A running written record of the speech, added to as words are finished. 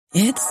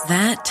It's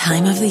that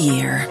time of the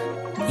year.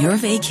 Your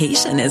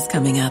vacation is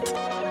coming up.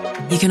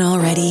 You can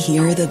already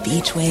hear the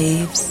beach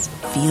waves,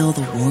 feel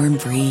the warm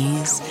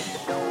breeze,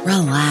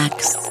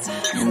 relax,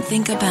 and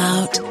think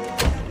about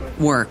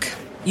work.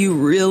 You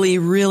really,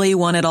 really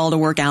want it all to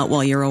work out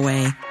while you're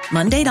away.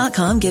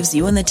 Monday.com gives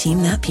you and the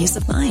team that peace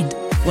of mind.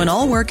 When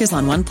all work is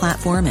on one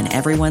platform and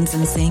everyone's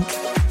in sync,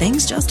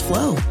 things just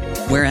flow.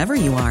 Wherever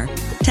you are,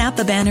 tap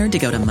the banner to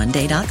go to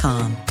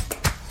Monday.com.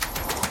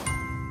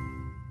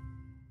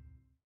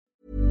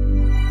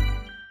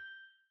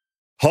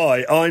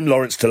 Hi, I'm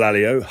Lawrence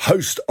Dallaglio,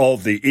 host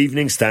of the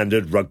Evening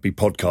Standard Rugby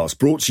Podcast,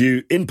 brought to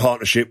you in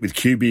partnership with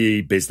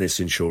QBE Business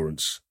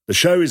Insurance. The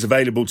show is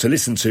available to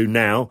listen to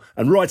now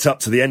and right up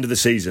to the end of the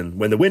season,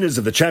 when the winners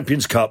of the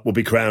Champions Cup will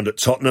be crowned at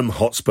Tottenham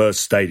Hotspur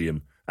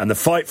Stadium, and the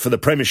fight for the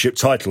Premiership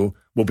title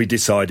will be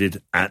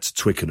decided at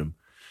Twickenham.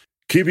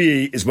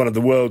 QBE is one of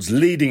the world's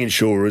leading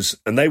insurers,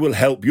 and they will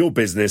help your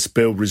business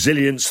build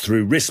resilience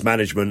through risk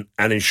management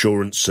and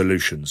insurance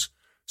solutions.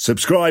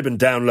 Subscribe and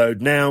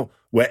download now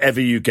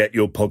wherever you get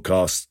your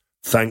podcasts.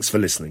 Thanks for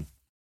listening.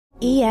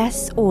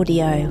 ES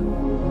Audio.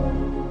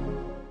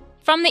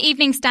 From the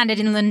Evening Standard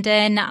in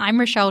London, I'm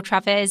Rochelle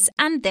Travers,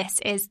 and this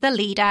is The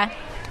Leader.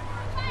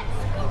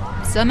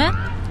 Summer,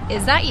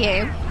 is that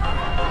you?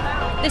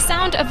 The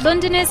sound of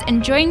Londoners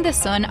enjoying the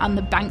sun on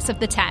the banks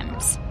of the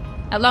Thames.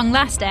 At long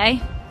last, eh?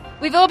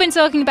 We've all been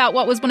talking about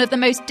what was one of the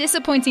most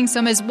disappointing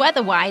summers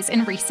weather-wise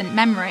in recent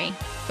memory.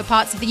 For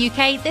parts of the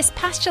UK, this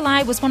past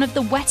July was one of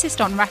the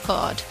wettest on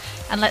record.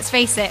 And let's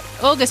face it,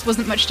 August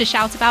wasn't much to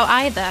shout about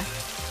either.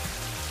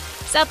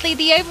 Sadly,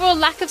 the overall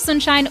lack of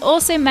sunshine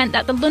also meant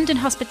that the London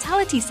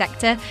hospitality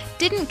sector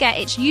didn't get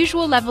its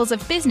usual levels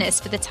of business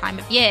for the time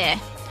of year.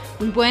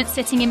 We weren't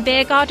sitting in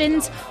beer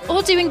gardens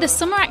or doing the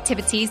summer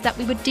activities that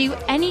we would do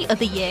any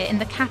other year in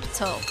the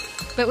capital.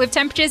 But with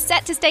temperatures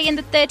set to stay in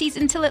the 30s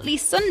until at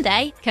least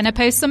Sunday, can a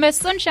post-summer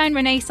sunshine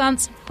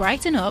renaissance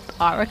brighten up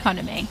our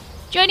economy?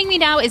 Joining me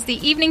now is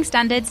the Evening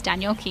Standard's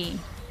Daniel Keane.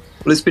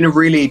 Well, it's been a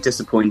really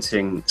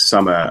disappointing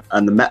summer,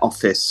 and the Met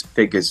Office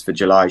figures for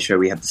July show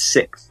we had the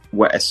 6th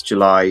wettest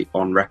July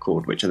on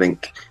record, which I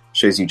think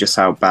shows you just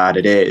how bad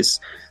it is.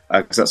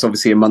 Because that's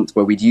obviously a month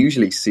where we'd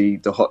usually see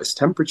the hottest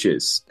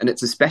temperatures. And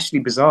it's especially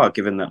bizarre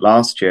given that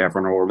last year,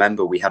 everyone will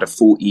remember, we had a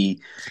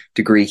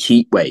 40-degree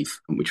heat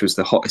wave, which was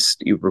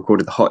you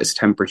recorded the hottest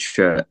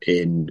temperature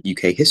in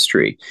UK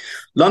history.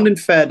 London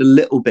fared a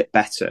little bit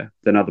better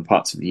than other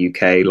parts of the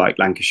UK, like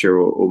Lancashire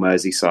or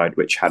Merseyside,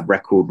 which had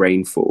record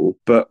rainfall.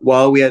 But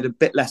while we had a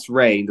bit less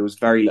rain, there was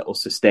very little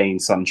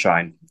sustained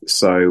sunshine.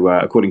 So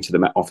according to the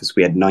Met Office,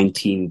 we had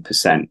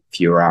 19%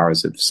 fewer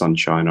hours of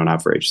sunshine on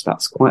average.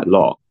 That's quite a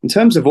lot. In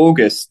terms of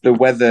August, the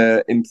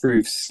weather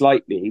improved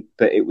slightly,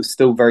 but it was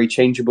still very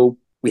changeable.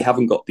 We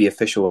haven't got the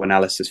official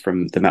analysis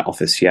from the Met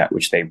Office yet,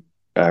 which they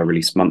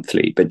release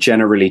monthly. But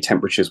generally,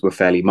 temperatures were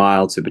fairly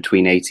mild, so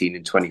between 18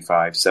 and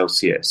 25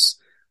 Celsius.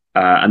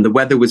 And the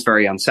weather was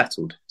very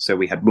unsettled. So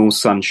we had more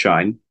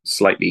sunshine,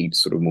 slightly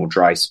sort of more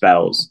dry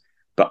spells,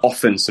 but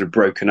often sort of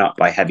broken up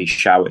by heavy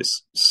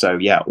showers. So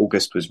yeah,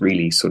 August was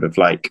really sort of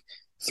like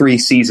 3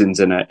 seasons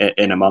in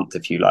a month,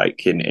 if you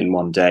like, in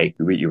one day,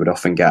 you would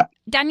often get.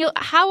 Daniel,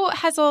 how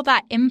has all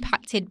that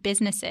impacted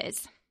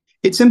businesses?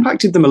 It's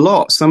impacted them a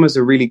lot. Summer's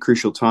a really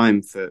crucial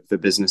time for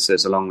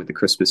businesses along with the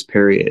Christmas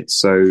period.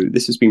 So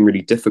this has been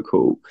really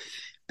difficult,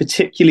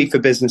 particularly for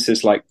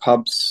businesses like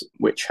pubs,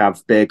 which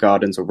have beer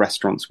gardens or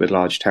restaurants with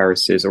large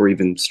terraces, or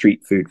even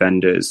street food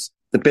vendors.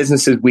 The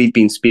businesses we've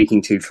been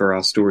speaking to for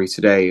our story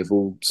today have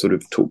all sort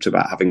of talked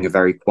about having a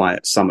very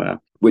quiet summer,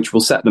 which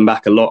will set them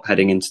back a lot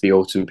heading into the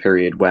autumn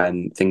period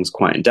when things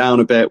quieten down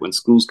a bit, when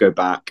schools go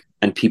back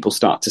and people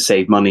start to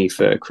save money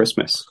for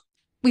Christmas.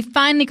 We've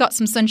finally got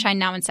some sunshine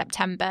now in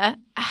September.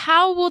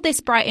 How will this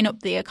brighten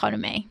up the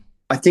economy?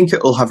 I think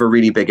it will have a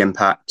really big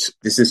impact.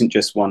 This isn't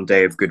just one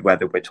day of good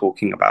weather we're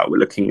talking about. We're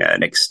looking at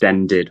an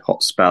extended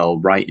hot spell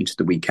right into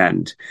the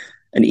weekend.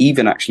 And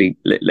even actually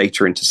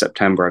later into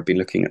September, I've been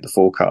looking at the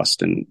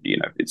forecast and,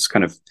 it's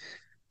kind of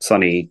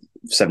sunny,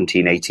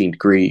 17, 18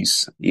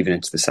 degrees, even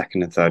into the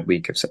second and third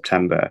week of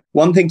September.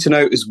 One thing to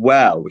note as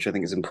well, which I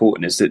think is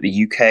important, is that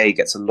the UK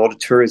gets a lot of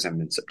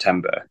tourism in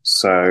September.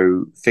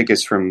 So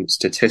figures from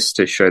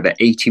Statista show that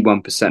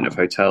 81% of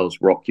hotels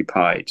were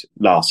occupied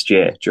last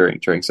year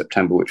during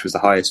September, which was the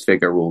highest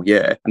figure all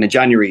year. And in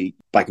January,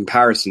 by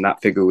comparison,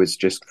 that figure was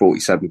just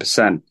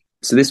 47%.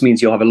 So this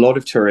means you'll have a lot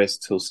of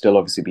tourists who'll still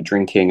obviously be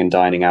drinking and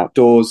dining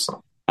outdoors,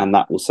 and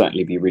that will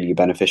certainly be really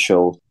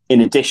beneficial. In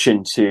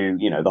addition to,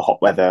 the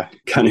hot weather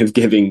kind of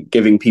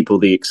giving people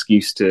the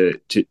excuse to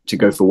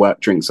go for work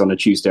drinks on a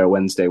Tuesday or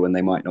Wednesday when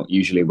they might not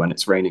usually when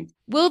it's raining.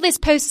 Will this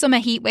post-summer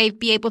heatwave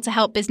be able to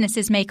help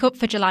businesses make up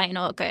for July and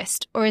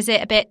August, or is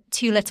it a bit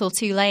too little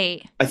too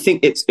late? I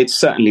think it's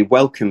certainly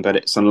welcome, but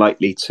it's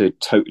unlikely to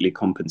totally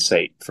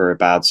compensate for a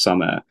bad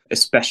summer,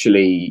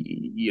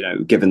 especially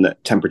given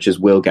that temperatures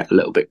will get a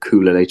little bit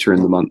cooler later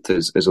in the month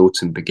as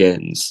autumn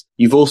begins.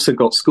 You've also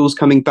got schools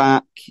coming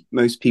back,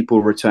 most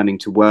people returning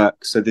to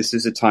work. So this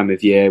is a time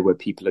of year where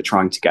people are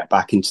trying to get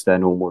back into their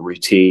normal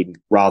routine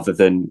rather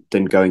than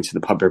going to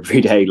the pub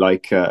every day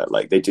like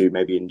they do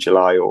maybe in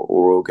July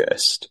or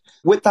August.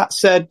 With that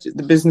said,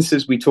 the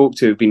businesses we talked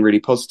to have been really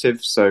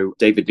positive. So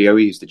David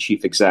Leoe, who's the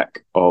chief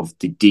exec of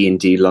the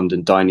D&D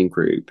London Dining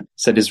Group,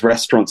 said his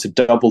restaurants had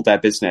doubled their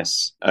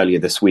business earlier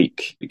this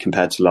week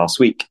compared to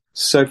last week.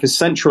 So for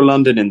central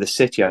London and the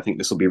city, I think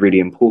this will be really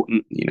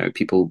important.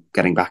 People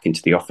getting back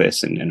into the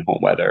office in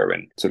hot weather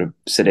and sort of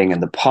sitting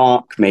in the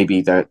park.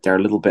 Maybe they're a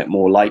little bit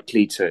more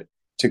likely to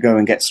go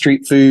and get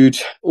street food.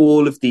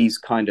 All of these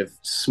kind of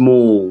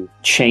small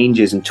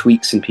changes and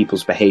tweaks in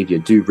people's behaviour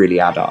do really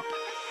add up.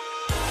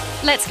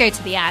 Let's go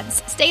to the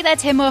ads. Stay there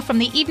to hear more from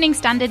the Evening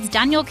Standard's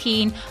Daniel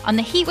Keane on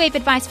the heatwave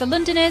advice for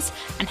Londoners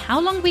and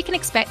how long we can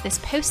expect this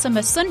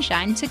post-summer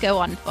sunshine to go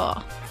on for.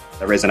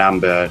 There is an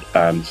amber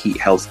heat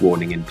health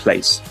warning in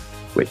place,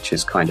 which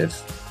is kind of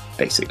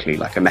basically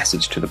like a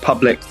message to the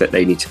public that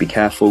they need to be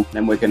careful.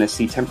 Then we're going to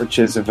see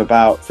temperatures of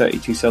about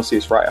 32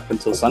 Celsius right up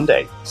until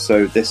Sunday.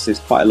 So this is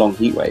quite a long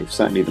heat wave,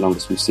 certainly the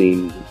longest we've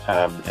seen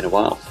in a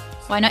while.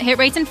 Why not hit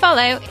rate and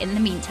follow in the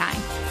meantime?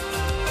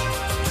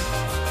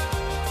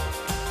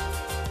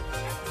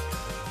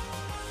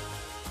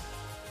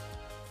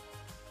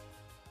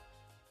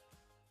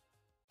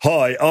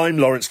 Hi, I'm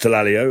Lawrence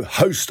Dallaglio,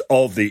 host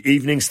of the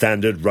Evening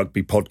Standard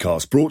Rugby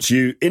Podcast, brought to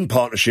you in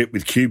partnership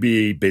with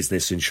QBE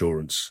Business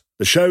Insurance.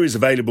 The show is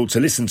available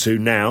to listen to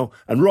now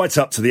and right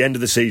up to the end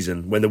of the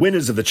season, when the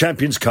winners of the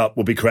Champions Cup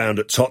will be crowned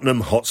at Tottenham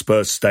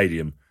Hotspur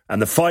Stadium,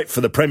 and the fight for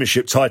the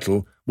Premiership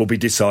title will be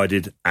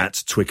decided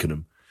at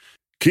Twickenham.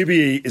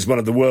 QBE is one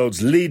of the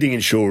world's leading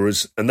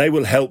insurers, and they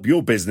will help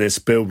your business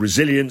build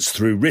resilience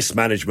through risk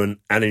management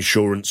and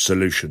insurance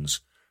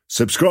solutions.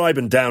 Subscribe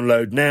and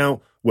download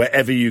now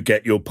wherever you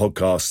get your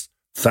podcasts.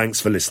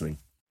 Thanks for listening.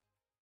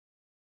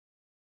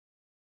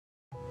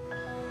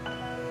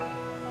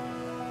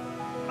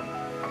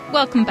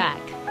 Welcome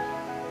back.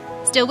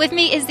 Still with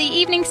me is the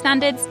Evening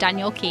Standard's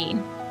Daniel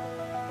Keane.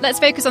 Let's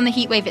focus on the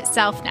heatwave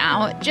itself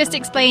now. Just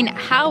explain,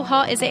 how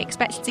hot is it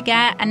expected to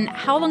get and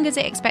how long is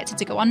it expected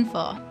to go on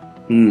for?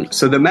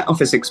 So the Met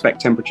Office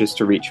expect temperatures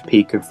to reach a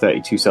peak of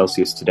 32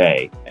 Celsius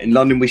today. In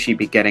London, we should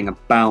be getting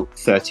about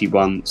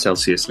 31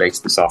 Celsius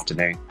later this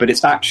afternoon. But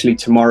it's actually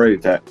tomorrow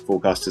that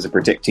forecasters are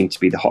predicting to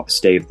be the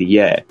hottest day of the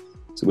year.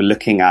 So we're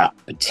looking at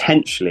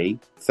potentially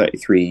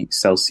 33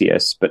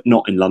 Celsius, but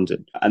not in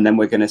London. And then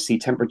we're going to see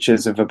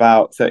temperatures of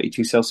about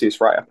 32 Celsius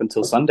right up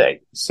until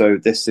Sunday. So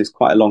this is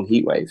quite a long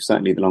heat wave,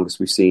 certainly the longest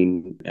we've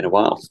seen in a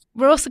while.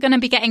 We're also going to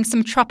be getting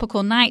some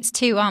tropical nights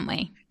too, aren't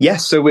we?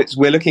 Yes, so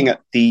we're looking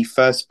at the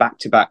first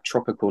back-to-back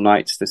tropical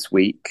nights this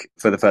week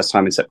for the first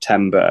time in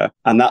September.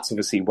 And that's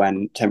obviously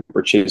when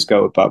temperatures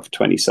go above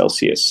 20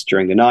 Celsius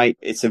during the night.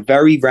 It's a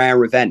very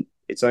rare event.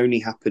 It's only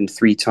happened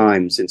 3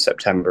 times in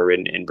September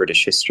in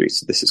British history,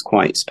 so this is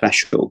quite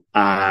special.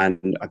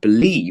 And I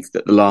believe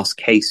that the last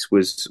case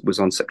was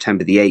on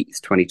September the 8th,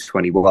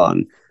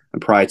 2021,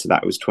 and prior to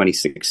that it was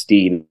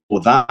 2016.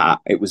 For that,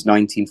 it was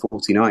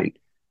 1949.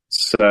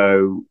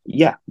 So,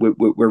 yeah, we're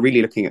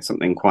really looking at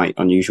something quite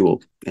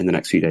unusual in the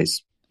next few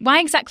days.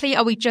 Why exactly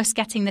are we just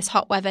getting this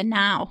hot weather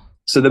now?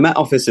 So the Met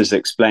Office has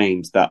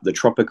explained that the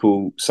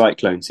tropical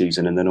cyclone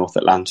season in the North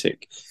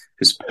Atlantic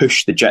has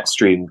pushed the jet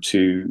stream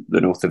to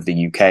the north of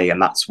the UK, and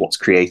that's what's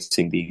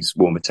creating these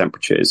warmer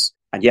temperatures.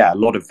 And yeah, a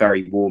lot of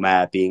very warm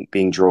air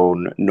being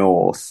drawn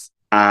north.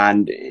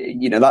 And,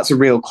 that's a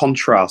real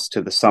contrast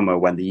to the summer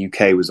when the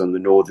UK was on the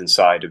northern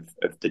side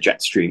of the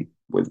jet stream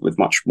with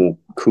much more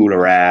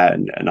cooler air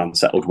and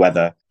unsettled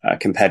weather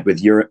compared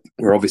with Europe,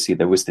 where obviously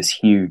there was this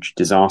huge,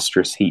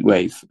 disastrous heat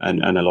wave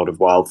and a lot of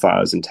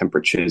wildfires and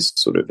temperatures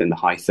sort of in the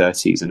high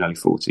 30s and early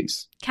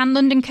 40s. Can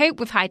London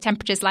cope with high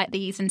temperatures like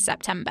these in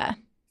September?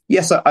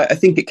 Yes, I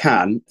think it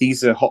can.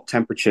 These are hot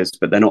temperatures,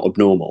 but they're not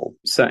abnormal.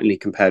 Certainly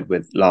compared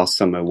with last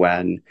summer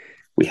when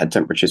we had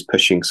temperatures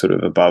pushing sort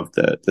of above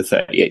the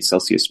 38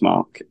 Celsius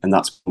mark. And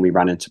that's when we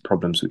ran into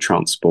problems with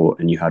transport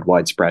and you had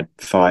widespread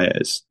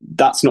fires.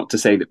 That's not to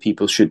say that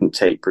people shouldn't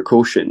take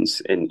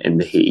precautions in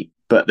the heat,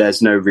 but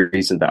there's no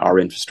reason that our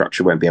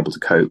infrastructure won't be able to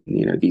cope.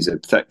 These are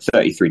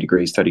 33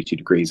 degrees, 32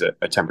 degrees are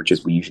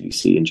temperatures we usually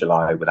see in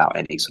July without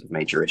any sort of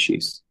major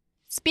issues.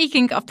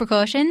 Speaking of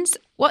precautions,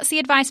 what's the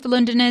advice for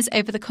Londoners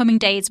over the coming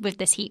days with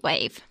this heat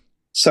wave?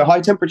 So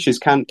high temperatures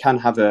can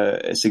have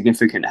a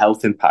significant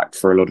health impact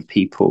for a lot of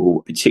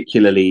people,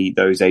 particularly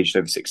those aged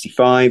over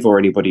 65 or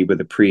anybody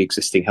with a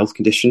pre-existing health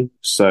condition.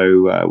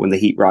 So when the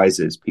heat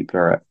rises, people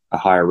are at a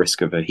higher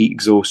risk of a heat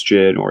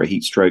exhaustion or a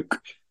heat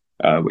stroke,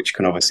 which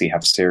can obviously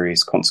have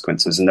serious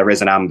consequences. And there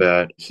is an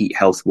amber heat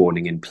health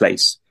warning in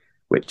place,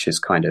 which is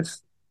kind of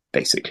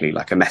basically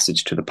like a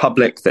message to the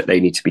public that they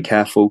need to be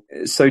careful.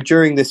 So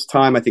during this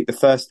time, I think the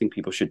first thing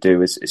people should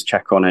do is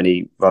check on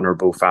any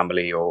vulnerable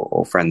family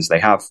or friends they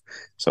have.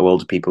 So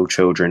older people,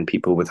 children,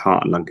 people with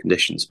heart and lung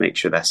conditions, make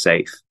sure they're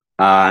safe.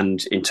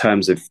 And in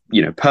terms of,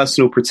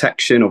 personal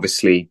protection,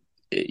 obviously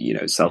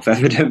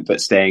self-evident,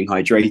 but staying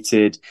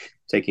hydrated,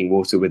 taking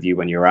water with you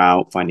when you're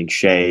out, finding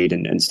shade,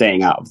 and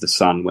staying out of the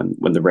sun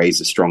when the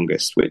rays are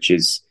strongest, which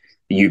is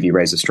the UV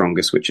rays are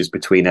strongest, which is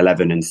between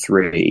 11 and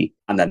 3.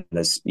 And then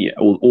there's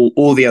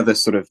all the other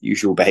sort of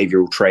usual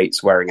behavioral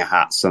traits: wearing a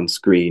hat,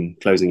 sunscreen,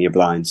 closing your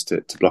blinds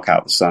to block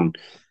out the sun.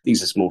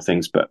 These are small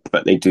things, but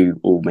they do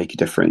all make a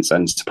difference.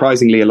 And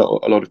surprisingly, a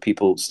lot of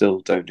people still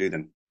don't do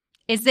them.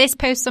 Is this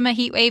post-summer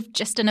heatwave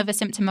just another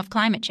symptom of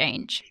climate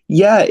change?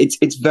 Yeah,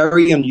 it's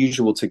very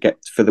unusual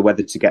for the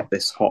weather to get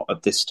this hot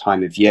at this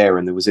time of year.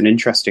 And there was an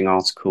interesting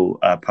article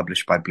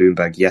published by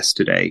Bloomberg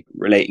yesterday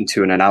relating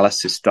to an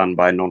analysis done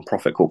by a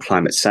nonprofit called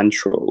Climate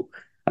Central.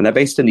 And they're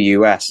based in the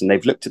US, and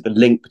they've looked at the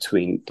link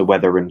between the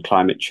weather and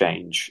climate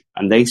change.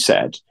 And they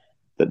said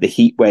that the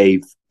heat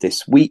wave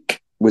this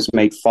week was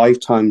made 5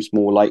 times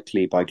more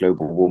likely by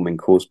global warming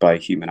caused by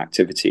human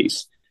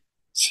activities.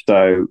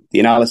 So the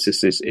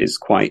analysis is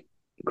quite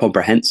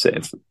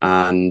comprehensive,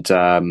 and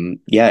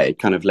it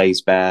kind of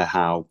lays bare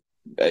how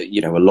a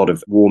lot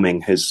of warming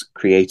has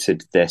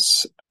created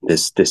this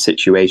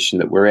situation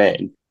that we're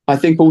in. I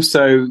think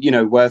also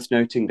worth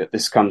noting that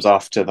this comes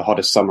after the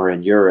hottest summer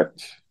in Europe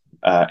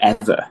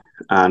ever,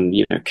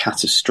 and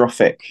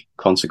catastrophic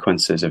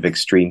consequences of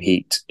extreme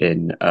heat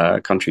in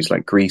countries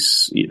like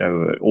Greece,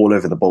 all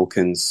over the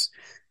Balkans,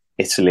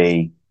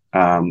 Italy,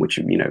 which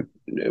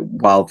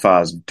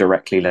wildfires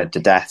directly led to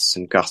deaths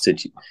and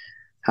gutted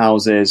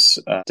houses,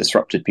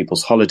 disrupted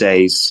people's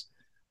holidays.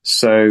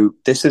 So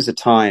this is a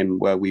time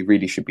where we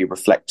really should be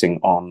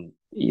reflecting on,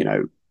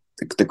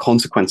 the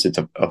consequences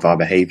of our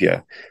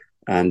behaviour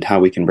and how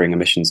we can bring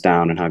emissions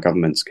down and how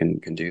governments can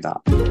do that.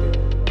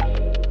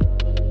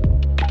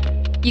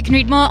 You can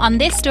read more on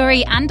this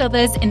story and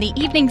others in the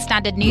Evening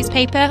Standard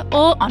newspaper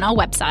or on our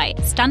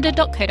website,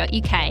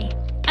 standard.co.uk.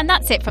 And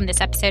that's it from this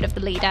episode of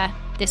The Leader.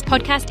 This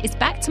podcast is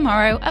back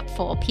tomorrow at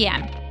 4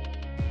 p.m.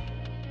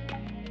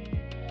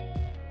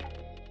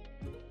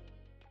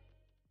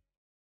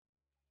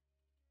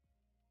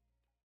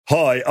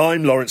 Hi,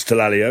 I'm Lawrence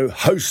Dallaglio,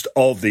 host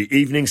of the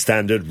Evening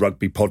Standard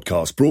Rugby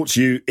Podcast, brought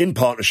to you in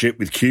partnership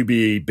with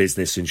QBE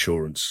Business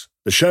Insurance.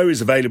 The show is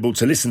available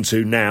to listen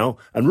to now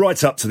and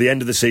right up to the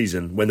end of the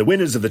season, when the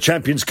winners of the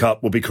Champions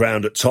Cup will be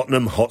crowned at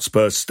Tottenham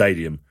Hotspur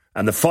Stadium,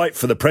 and the fight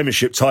for the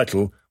Premiership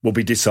title will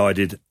be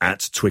decided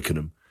at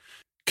Twickenham.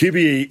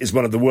 QBE is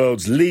one of the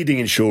world's leading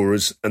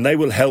insurers, and they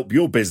will help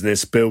your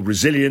business build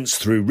resilience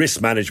through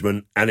risk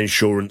management and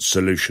insurance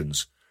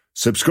solutions.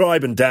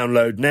 Subscribe and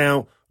download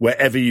now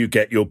wherever you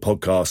get your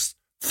podcasts.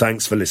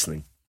 Thanks for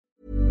listening.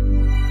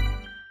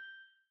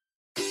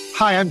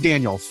 Hi, I'm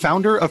Daniel,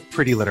 founder of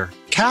Pretty Litter.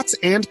 Cats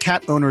and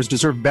cat owners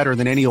deserve better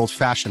than any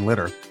old-fashioned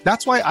litter.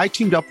 That's why I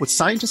teamed up with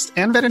scientists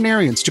and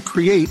veterinarians to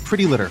create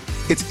Pretty Litter.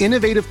 Its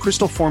innovative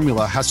crystal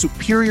formula has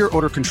superior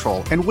odor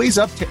control and weighs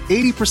up to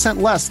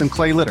 80% less than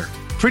clay litter.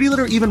 Pretty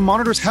Litter even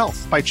monitors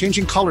health by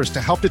changing colors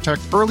to help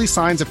detect early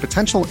signs of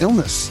potential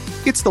illness.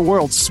 It's the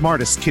world's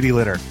smartest kitty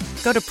litter.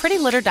 Go to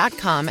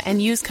prettylitter.com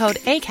and use code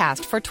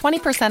ACAST for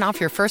 20%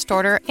 off your first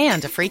order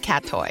and a free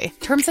cat toy.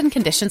 Terms and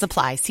conditions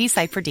apply. See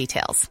site for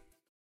details.